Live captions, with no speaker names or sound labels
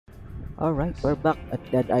Alright, we're back at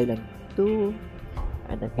Dead Island 2.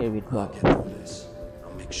 And I'm here with I'll Bob. get over this.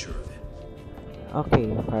 I'll make sure of it. Okay,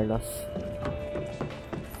 Carlos.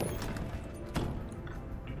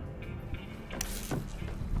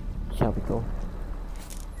 Shall we go?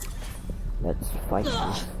 Let's fight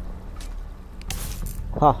this.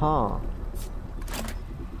 Haha!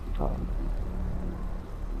 Oh.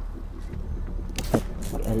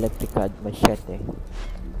 The electric machete.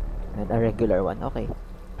 And a regular one, okay.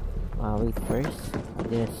 Wait first.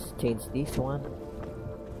 Let's change this one.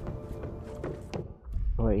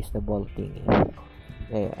 Where is the ball thingy?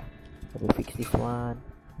 Yeah. Let me fix this one.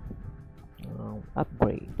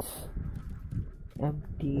 Upgrades.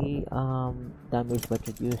 Empty, damage but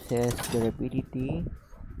reduces durability.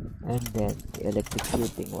 And then the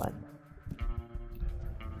electrocuting one.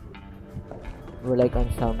 We're like on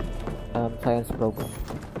some science program.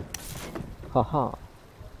 Haha.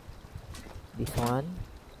 This one.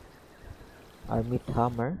 Our meat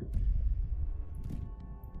hammer.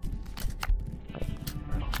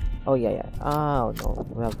 Oh yeah. Oh no,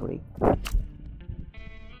 we have break. Okay.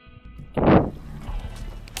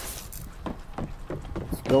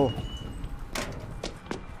 Let's go.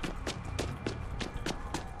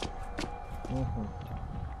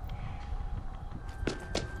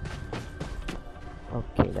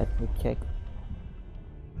 Okay, let me check.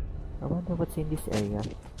 I wonder what's in this area.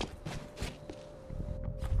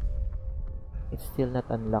 It's still not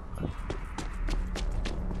unlocked.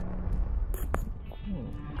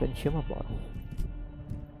 Consumable.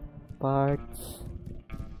 Parts.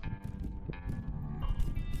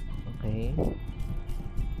 Okay.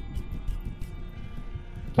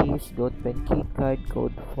 Keys, goat pen key card,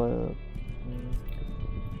 code for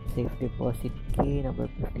safe deposit key, number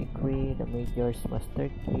 53, the major's master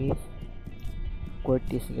keys,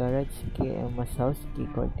 Curtis garage key, Emma's house key,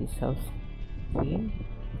 Curtis house key.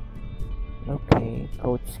 Okay,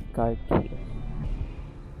 coach car key.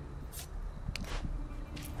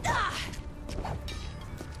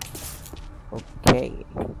 Okay,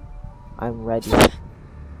 I'm ready.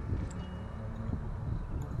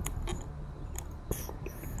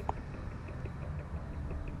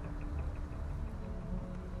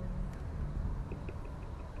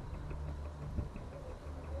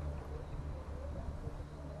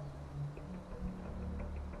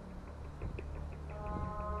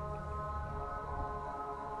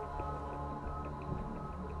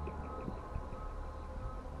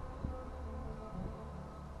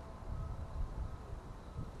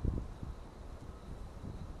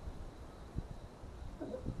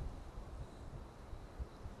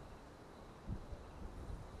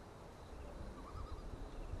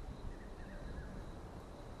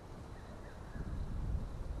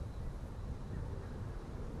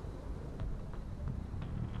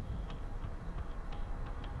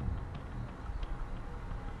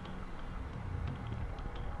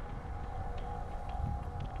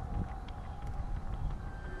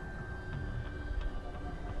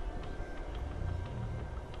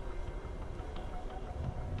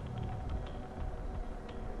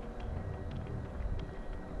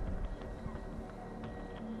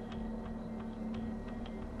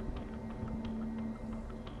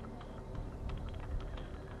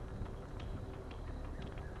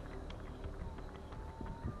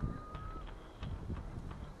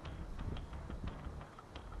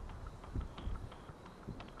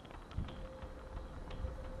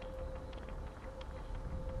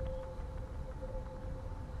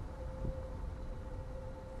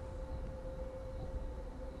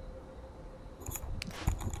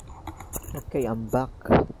 Okay, I'm back.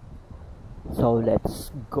 So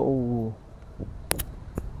let's go.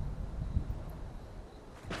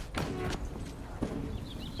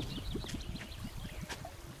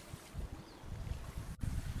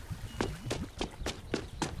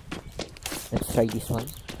 Let's try this one.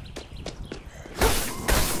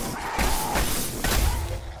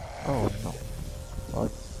 Oh no. Oh.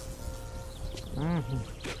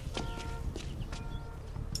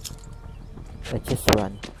 Let's just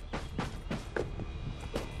run.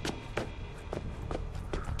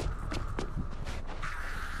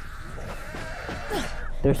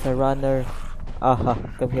 There's a runner. Aha,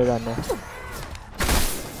 come here, runner.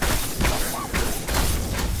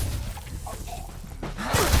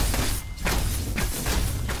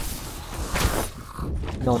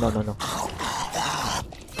 No.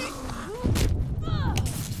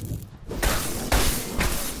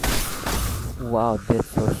 Wow, that's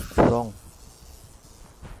so strong.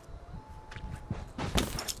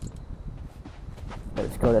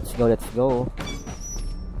 Let's go.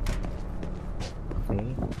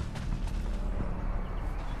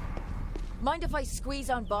 My Mind if I squeeze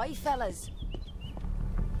on by, fellas?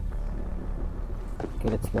 Okay,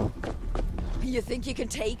 let's go. You think you can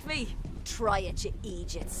take me? Try it, you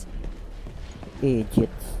Egypts.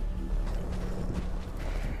 Egypts.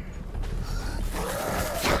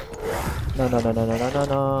 No, no, no, no, no, no, no,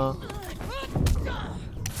 no.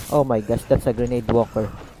 Oh my gosh, that's a grenade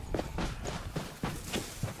walker.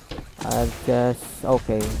 I'll just...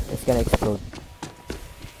 Okay, it's gonna explode.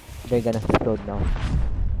 They're gonna explode now.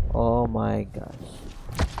 Oh my gosh.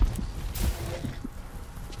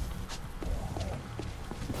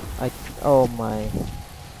 Oh my.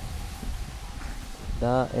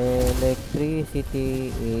 The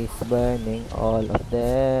electricity is burning all of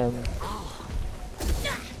them.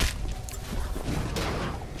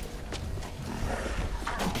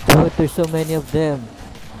 Dude, there's so many of them.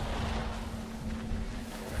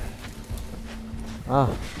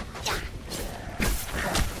 Ah.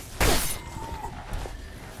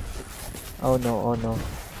 Oh no, oh no.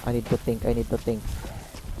 I need to think, I need to think.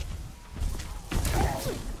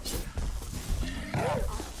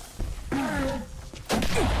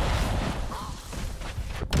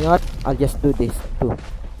 You know what? I'll just do this too.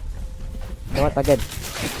 You know what? Again.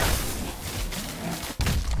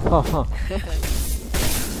 Oh,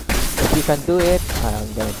 if you can do it,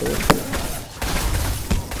 I'm gonna do it too.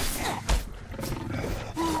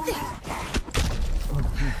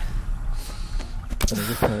 Gonna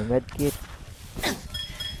use my medkit.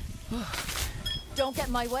 Don't get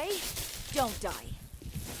in my way, don't die.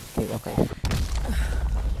 Okay, okay.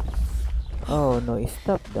 Oh no,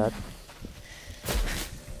 stop that.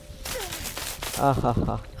 Ah ha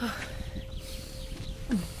ha.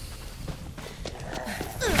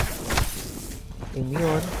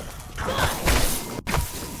 Immune.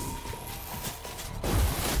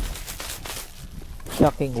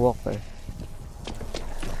 Shocking walker.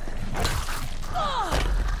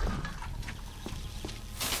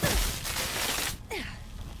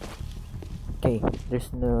 Okay,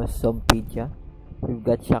 there's no Zompedia. We've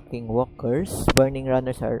got shocking walkers. Burning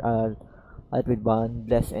runners are out with bond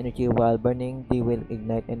bless energy while burning. They will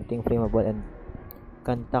ignite anything flammable and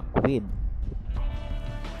contact with.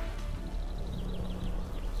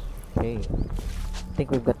 Okay, I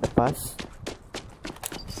think we've got the pass.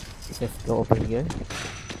 Let's go over here.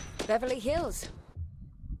 Beverly Hills.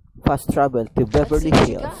 Fast travel to Beverly Let's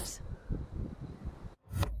see what you Hills. got.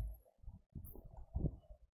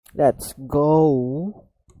 Let's go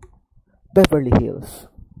Beverly Hills.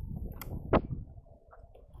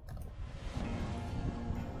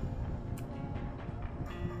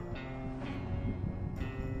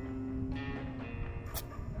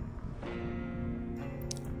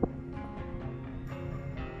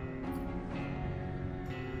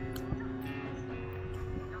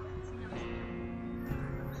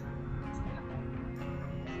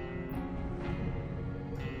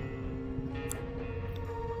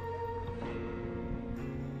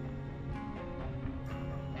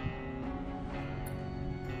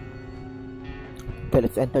 Okay,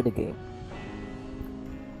 let's enter the game.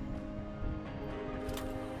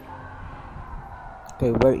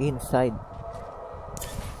 Okay, we're inside.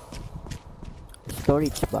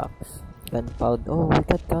 Storage box. Gunpowder. Oh, we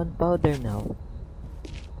got gunpowder now.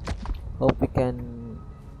 Hope we can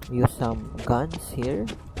use some guns here.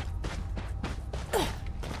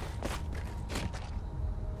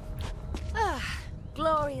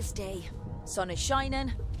 Glorious day. Sun is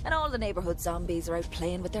shining, and all the neighborhood zombies are out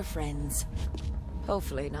playing with their friends.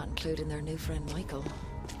 Hopefully not including their new friend Michael.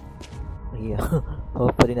 Yeah,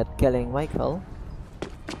 hopefully not killing Michael.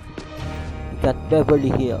 We got Beverly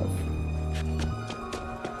Hills.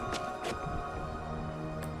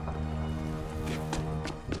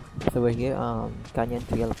 So we're here, Canyon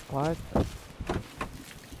Trail Park.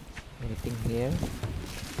 Anything here?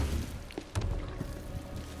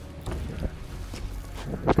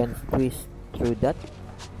 We can squeeze through that.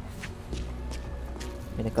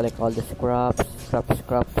 And I collect all the scraps.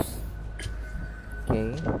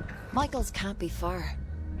 Okay. Michael's can't be far.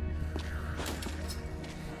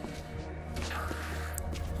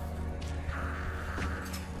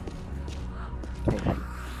 Okay.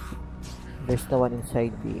 There's no one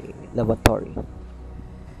inside the lavatory.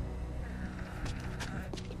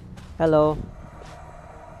 Hello.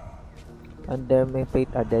 Under my plate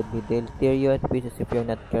are deadly. They'll tear you in pieces if you're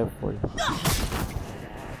not careful.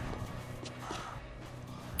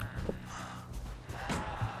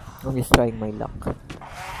 I'm just trying my luck.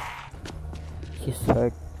 She's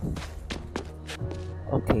hurt.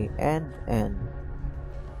 Okay, end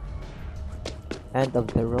of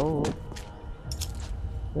the road.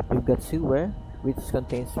 But we've got sewer, which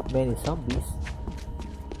contains many zombies.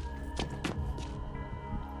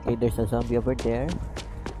 Okay, there's a zombie over there.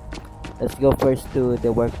 Let's go first to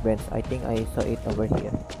the workbench. I think I saw it over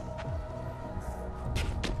here.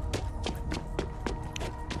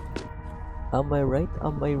 Am I right?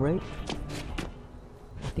 Am I right?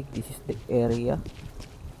 I think this is the area.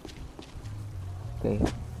 Okay,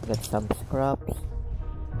 got some scraps.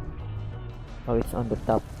 Oh, it's on the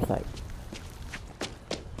top side.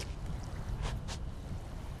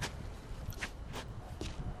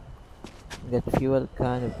 Got fuel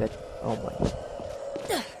can, we've got, oh my.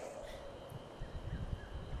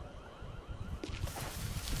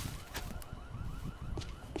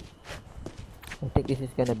 I think this is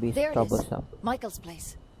gonna be troublesome. Michael's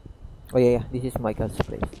place. Oh yeah, this is Michael's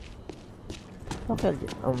place. Okay, let me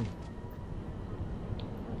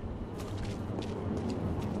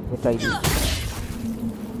try this.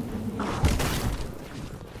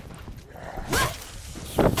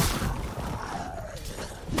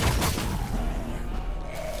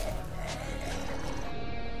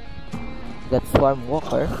 That swarm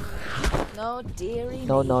walker. No, dearie.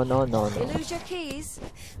 No. You lose your keys.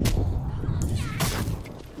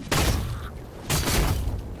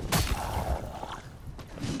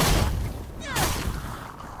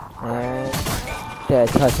 And that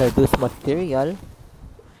hazardous material.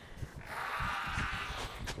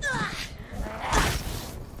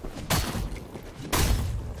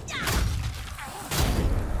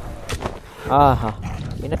 Aha,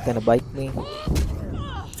 you're not gonna bite me.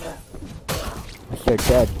 You're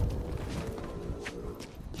dead.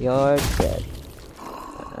 You're dead.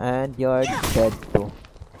 And you're dead too.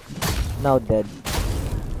 Now dead.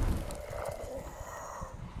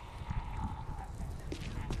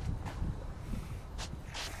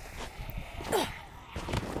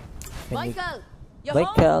 Michael! You're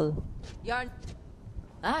Michael! home. You're...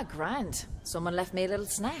 Ah, grand. Someone left me a little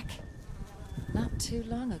snack. Not too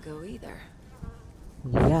long ago either.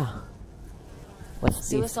 Yeah. What's this?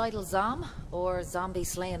 Suicidal Zom or zombie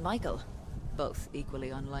slaying Michael? Both equally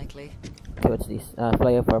unlikely. Okay, what's this?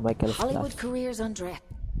 Flyer for Michael's Hollywood class. careers undress.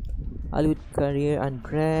 Hollywood career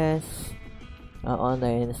undress.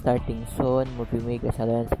 Online starting soon. Movie Makers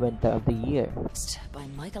Alliance Winter of the Year. By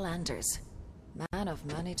Michael Anders. Man of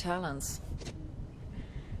many talents.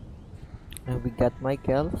 And we got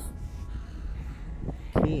Michael's.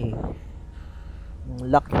 Okay.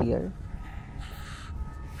 Lock here.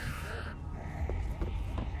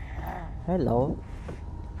 Hello.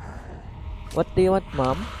 What do you want,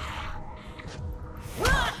 Mom?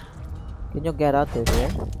 Can you get out of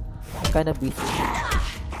here? I'm kinda busy.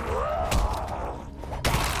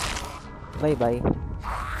 Bye bye.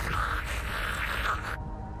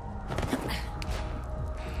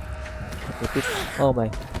 Oh my,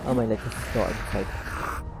 let's just go outside.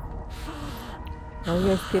 Oh,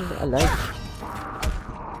 you're still alive.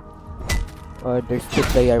 Or there's the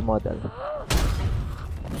player model.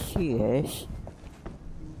 Sheesh.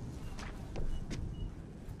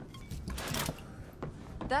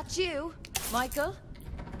 That's you, Michael?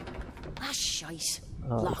 Ah, shite.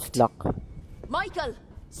 Oh, Locked. it's locked. Michael!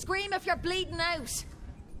 Scream if you're bleeding out!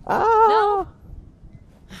 Ah! No?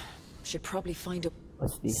 Should probably find a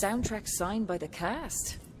What's this? soundtrack signed by the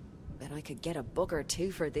cast. Bet I could get a book or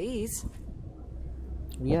two for these.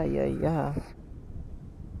 Yeah.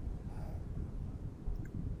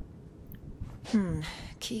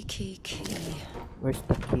 Key. Where's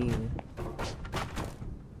the key?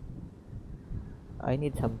 I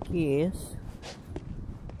need some keys.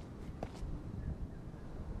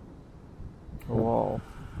 Wow.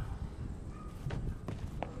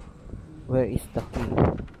 Where is the key?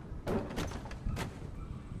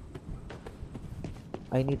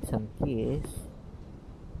 I need some keys.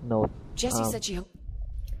 Note. Jessie said she...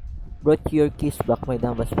 Brought your keys back. My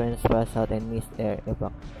dumb friends was out and missed air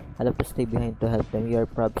evac. I'll have to stay behind to help them. You're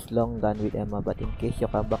probably long gone with Emma, but in case you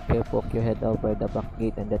come back here, poke your head over the back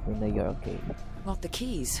gate and let me know you're okay. Not the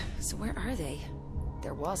keys. So where are they?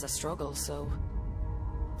 There was a struggle, so...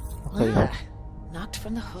 Okay. Ah, knocked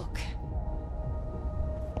from the hook.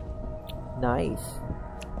 Nice.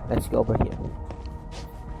 Let's go over here.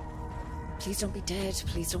 Please don't be dead.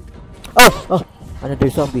 Please don't... Oh! Another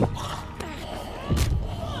zombie.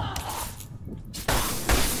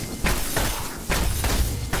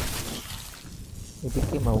 He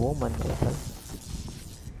became a woman.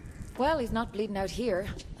 Well, he's not bleeding out here,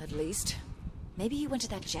 at least. Maybe he went to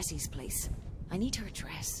that Jessie's place. I need her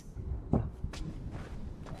address.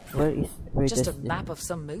 Where Just a does map of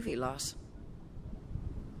some movie lot.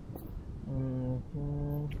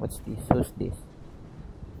 What's this? Who's this?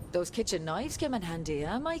 Those kitchen knives came in handy,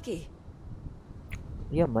 huh, Mikey?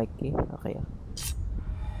 Yeah, Mikey. Okay.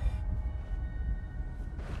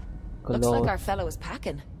 Looks like clothes. our fellow was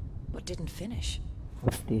packing, but didn't finish.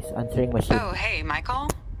 What's this? Answering machine. Oh, hey, Michael.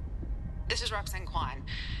 This is Roxanne Kwan.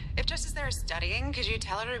 If Jess is there studying, could you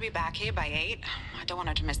tell her to be back here by 8? I don't want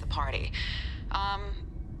her to miss the party.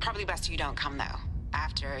 Probably best you don't come, though.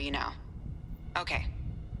 After, you know. Okay.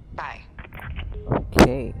 Bye.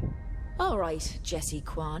 Okay. All right, Jesse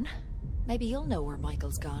Kwan. Maybe you'll know where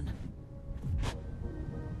Michael's gone.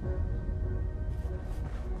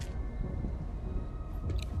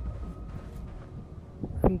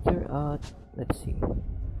 Figure out. Let's see.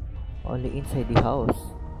 Only inside the house.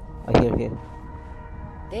 I hear here.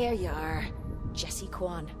 There you are, Jesse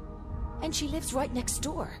Kwan. And she lives right next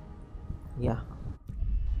door. Yeah.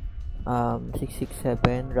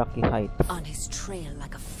 667 Rocky Heights. On his trail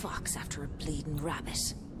like a fox after a bleeding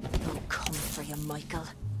rabbit. I'll come for you, Michael.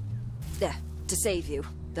 Yeah, to save you,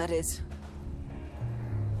 that is.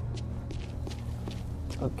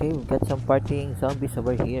 Okay, we've got some partying zombies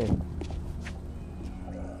over here.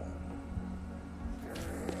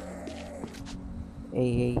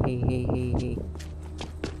 Hey.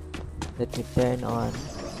 Let me turn on.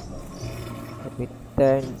 Let me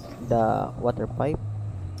turn the water pipe.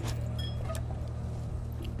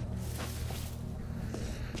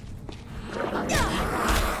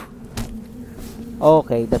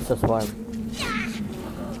 Okay, that's a swarm.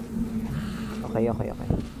 Okay.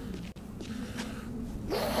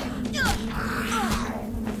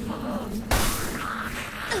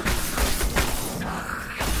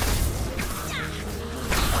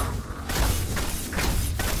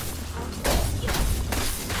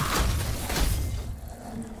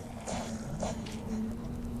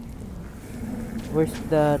 Where's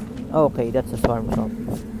that? Oh, okay, that's a swarm zombie.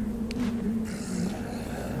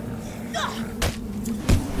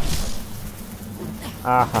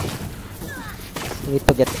 Aha. You need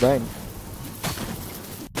to get burned.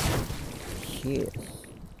 Cheers.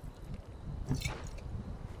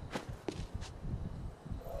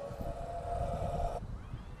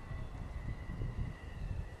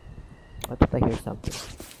 I thought I hear something.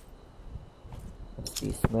 What's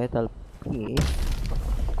this metal piece?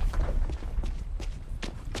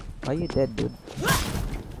 Are you dead, dude?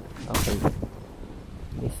 Okay.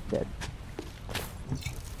 He's dead.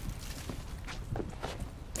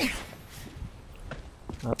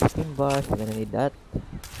 Protein bars, we're gonna need that.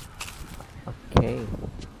 Okay.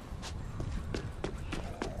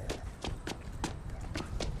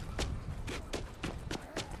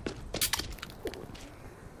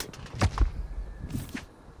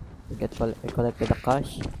 We collected the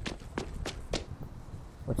cash.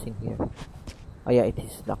 What's in here? Oh yeah, it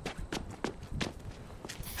is locked.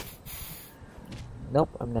 Nope,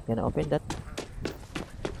 I'm not gonna open that.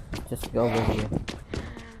 Just go over here.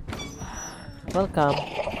 Welcome.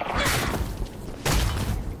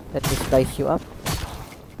 Let me slice you up.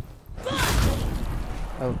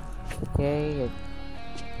 Okay.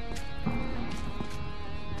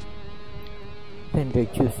 Tender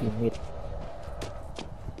juicy meat.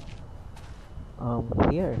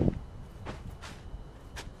 Here.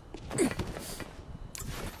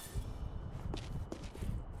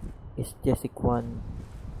 Is Jesse Kwan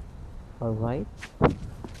alright?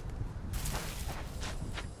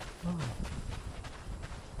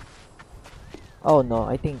 Oh no,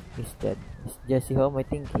 I think he's dead. Is Jesse home? I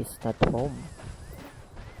think he's not home.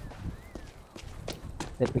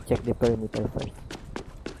 Let me check the perimeter first.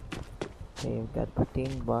 Okay, we've got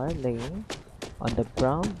protein bar laying on the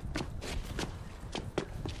ground.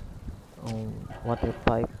 Water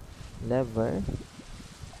pipe lever.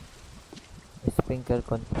 Sprinkler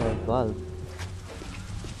control valve.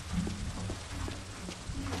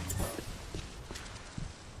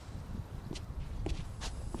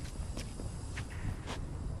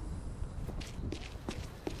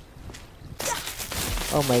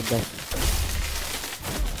 Oh my god.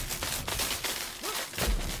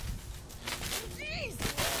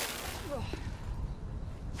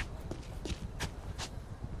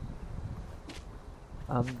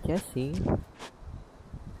 Jesse.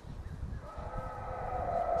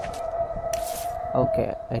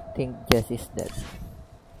 Okay, I think Jesse's dead.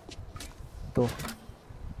 Two.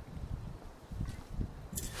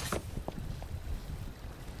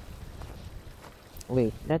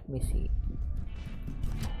 Wait, let me see.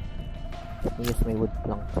 Let me use my wood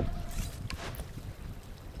plank.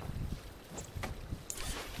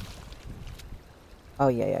 Oh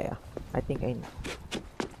yeah. I think I know.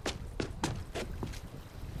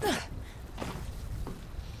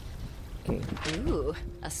 Okay. Ooh,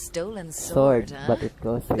 a stolen sword, huh? But it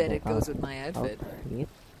goes with Bet it goes with my outfit.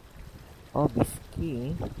 Oh,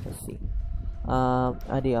 biscuit. Let's see.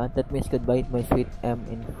 Adia, that means goodbye to my sweet M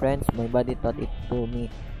in France. My body taught it to me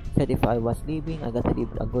Said if I was leaving, I gotta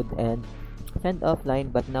leave a good end. Send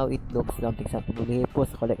offline, but now it looks something probably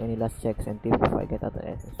post collect any last checks and tips before I get out of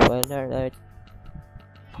the spoiler alert.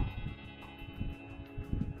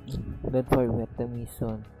 Don't forget the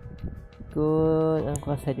mission. Good.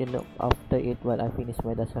 Cause I didn't look after it while I finished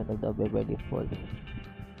my last round of the Beverly Hills.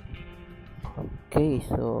 Okay,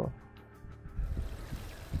 so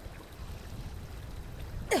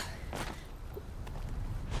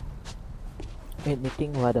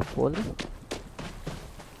anything waterfall?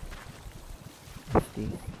 What's this?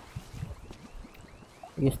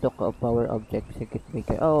 Use stock of power object circuit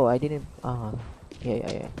breaker. Oh, I didn't.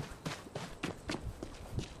 Yeah.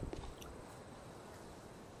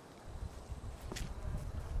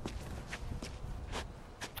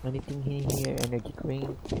 Anything in here? Energy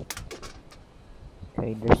drink.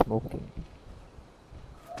 Okay, they're smoking.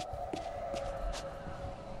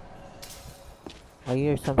 I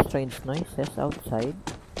hear some strange noises outside.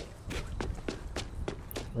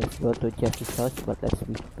 Let's go to Jesse's house, but let's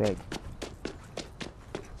be prepared.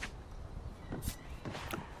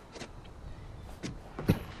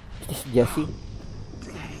 Is this Jesse?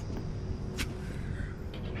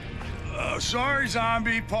 Sorry,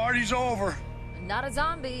 zombie. Party's over. Not a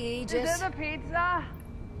zombie, just... Is it a pizza?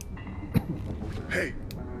 Hey,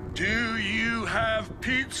 do you have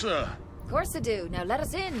pizza? Of course I do. Now let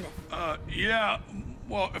us in. Yeah.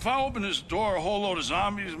 Well, if I open this door, a whole load of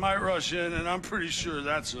zombies might rush in, and I'm pretty sure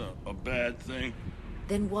that's a bad thing.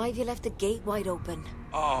 Then why have you left the gate wide open?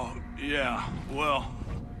 Oh, yeah. Well,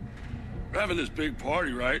 we're having this big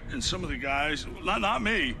party, right? And some of the guys, not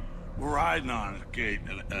me, were riding on the gate,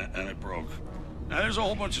 and it broke. Now, there's a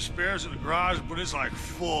whole bunch of spares in the garage, but it's like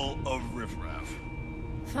full of riffraff.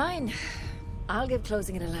 Fine. I'll give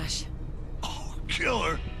closing it a lash. Oh,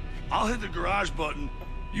 killer. I'll hit the garage button.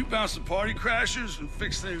 You bounce the party crashers and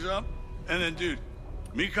fix things up. And then, dude,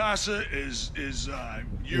 mi casa is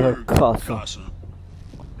your casa.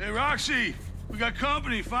 Hey, Roxy, we got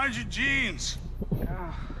company. Find your jeans.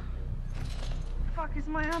 Fuck is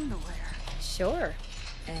my underwear? Sure.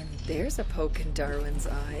 And there's a poke in Darwin's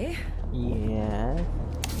eye. Yeah.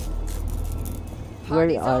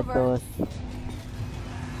 Party's Where are over. those?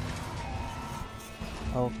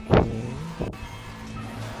 Okay.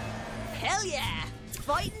 Hell yeah!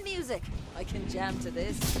 Fighting music. I can jam to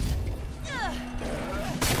this.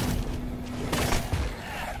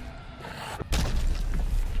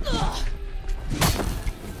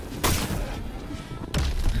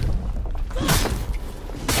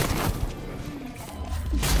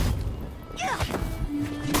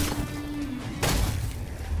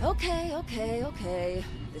 Okay.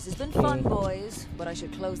 This has been fun, boys, but I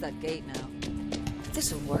should close that gate now.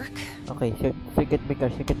 This'll work. Okay, circuit breaker.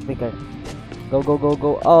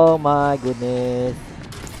 Go. Oh my goodness.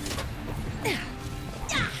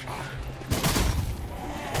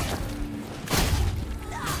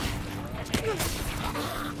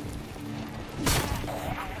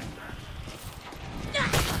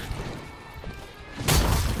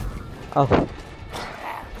 Oh,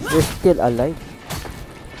 you're still alive.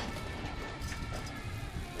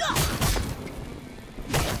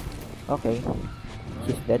 Okay,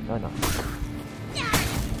 she's dead. No.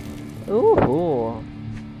 Ooh,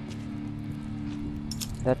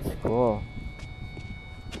 that's cool.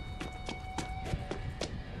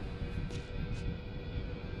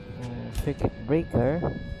 Circuit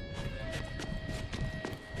breaker.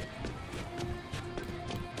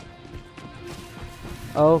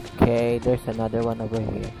 Okay, there's another one over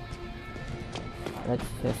here. Let's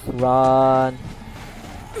just run.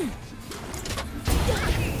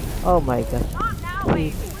 Oh my gosh.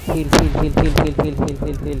 Heal.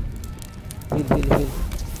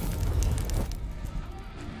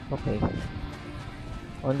 Okay.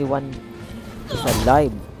 Only one is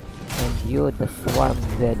alive. And you, the swarm,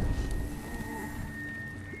 dead.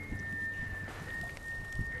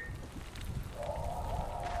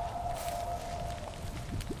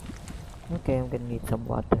 Okay, I'm gonna need some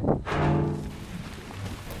water.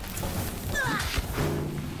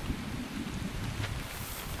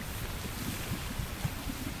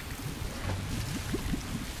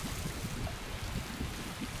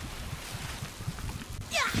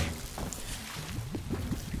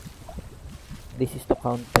 This is to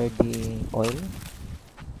counter the oil.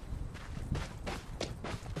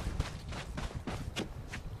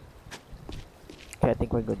 Okay, I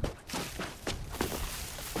think we're good.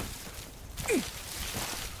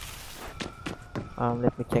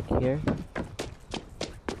 Let me check here.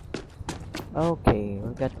 Okay,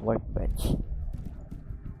 we got workbench.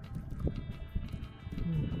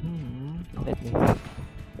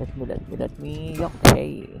 Let me.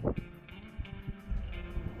 Okay.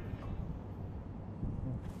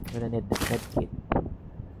 gonna need the med kit.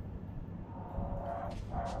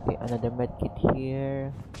 Okay, another med kit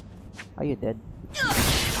here. Are you dead?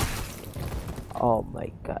 Oh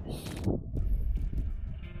my gosh.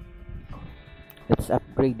 Let's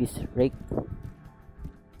upgrade this rake.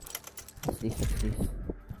 What's this? What's this?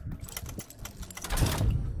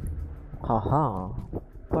 Haha.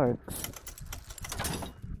 Perks.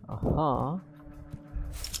 Aha.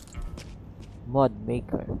 Mod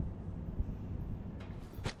maker.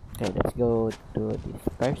 Okay, let's go to this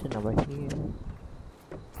person over here.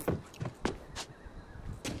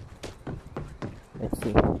 Let's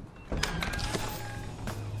see.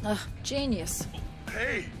 Genius.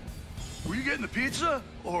 Hey, were you getting the pizza,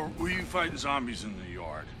 or were you fighting zombies in the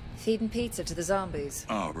yard? Feeding pizza to the zombies.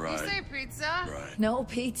 Oh, You right. say pizza? Right. No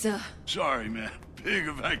pizza. Sorry, man. Big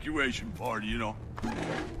evacuation party, you know.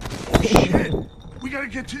 Shit! We gotta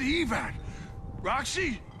get to the evac.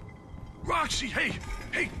 Roxy? Roxy, hey,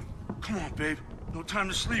 hey! Come on, babe. No time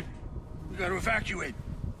to sleep. We gotta evacuate.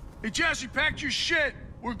 Hey, Jesse, pack your shit.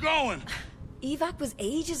 We're going. Evac was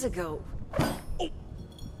ages ago.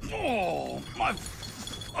 Oh, my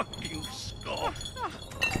fucking skull.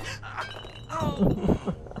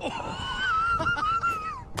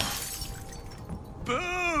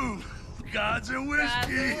 Boom! Gods and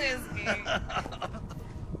whiskey.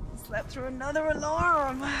 Slept through another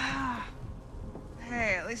alarm.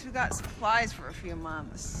 Hey, at least we got supplies for a few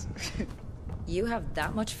months. You have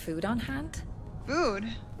that much food on hand? Food?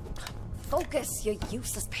 Focus, you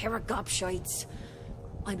useless pair of gobshites.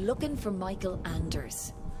 I'm looking for Michael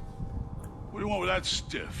Anders. What do you want with that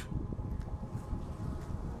stiff?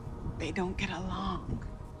 They don't get along.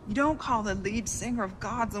 You don't call the lead singer of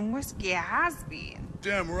Gods and Whiskey a has-been.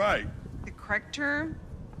 Damn right. The correct term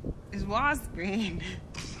is was-been.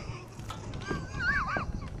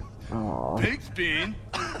 Oh. Baked bean.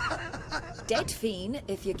 Dead fiend,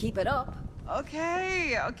 if you keep it up.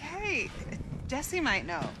 Okay, okay. Jesse might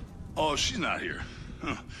know. Oh, she's not here.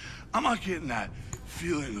 Huh. I'm not getting that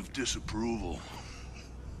feeling of disapproval.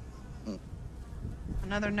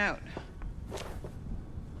 Another note.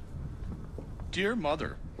 Dear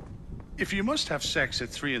Mother, if you must have sex at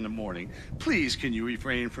 3 in the morning, please can you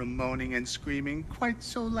refrain from moaning and screaming quite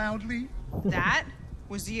so loudly? That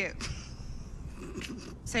was you.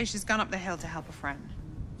 Say she's gone up the hill to help a friend.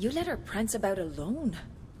 You let her prance about alone.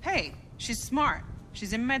 Hey, she's smart.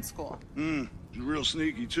 She's in med school. She's real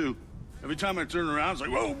sneaky, too. Every time I turn around, it's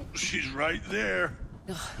like, whoa, she's right there.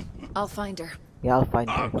 Ugh, I'll find her. Yeah, I'll find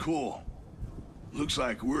Ah, her. cool. Looks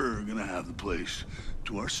like we're gonna have the place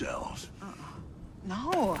to ourselves.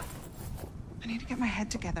 No. I need to get my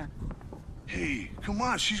head together. Hey, come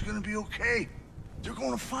on, she's gonna be okay. They're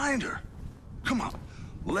gonna find her. Come on,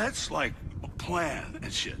 let's, like, plan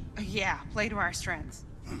and shit. Yeah, play to our strengths.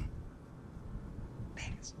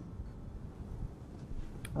 Thanks.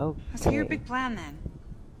 Let's hear your Okay. big plan then.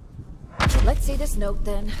 Let's see this note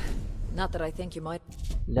then. Not that I think you might.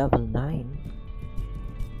 Level 9.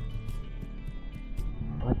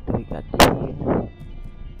 What do we got here?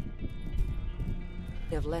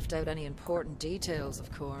 have left out any important details,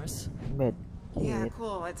 of course. Med Yeah, kit.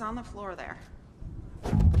 cool. It's on the floor there.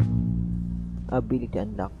 Ability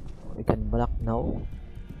unlock. We can block now.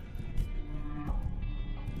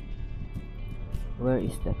 Where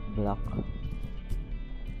is that block?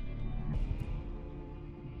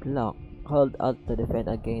 Block. Hold Alt to defend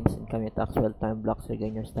against incoming attacks while time blocks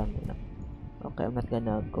regain your stamina. Okay, I'm not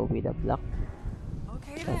gonna go with a block.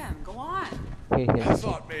 Okay then, go on. Here, I here.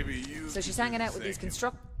 thought maybe you. So she's hanging out with these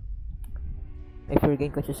construct. If you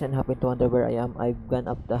regain consciousness and happen to wonder where I am, I've gone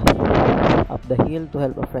up the hill to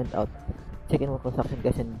help a friend out. Check in what construction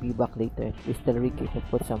guys and be back later. We still Ricky to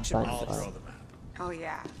put some plans on. Oh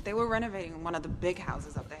yeah, they were renovating one of the big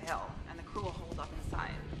houses up the hill, and the crew will hold up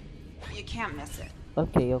inside. You can't miss it.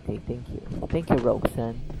 Okay, okay, thank you. Thank you,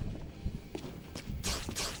 Roxanne.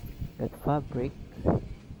 Got fabric.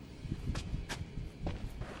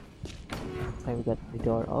 Okay, we got the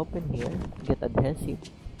door open here. Get adhesive.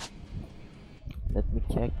 Let me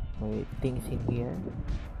check my things in here.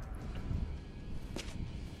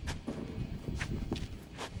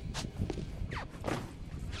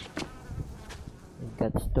 We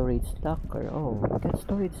got storage locker. Oh, we got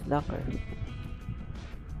storage locker.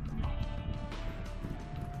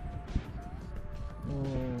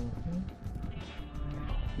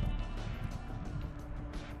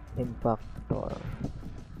 Impactor.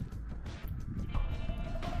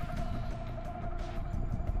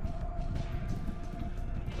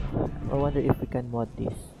 I wonder if we can mod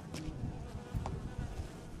this.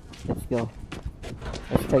 Let's go.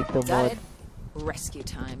 Let's try to Got mod. it. Rescue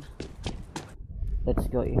time. Let's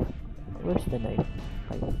go. Where's the knife?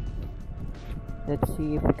 Okay. Let's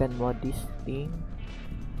see if we can mod this thing.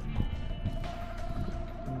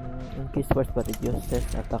 Increase force but reduces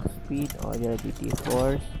attack speed or durability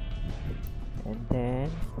force. And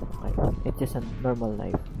then okay, it's just a normal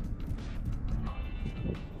knife.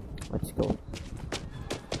 Let's go.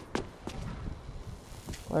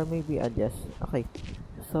 Or maybe adjust. Okay.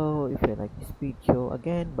 So if you like this video,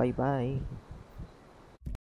 again, bye bye.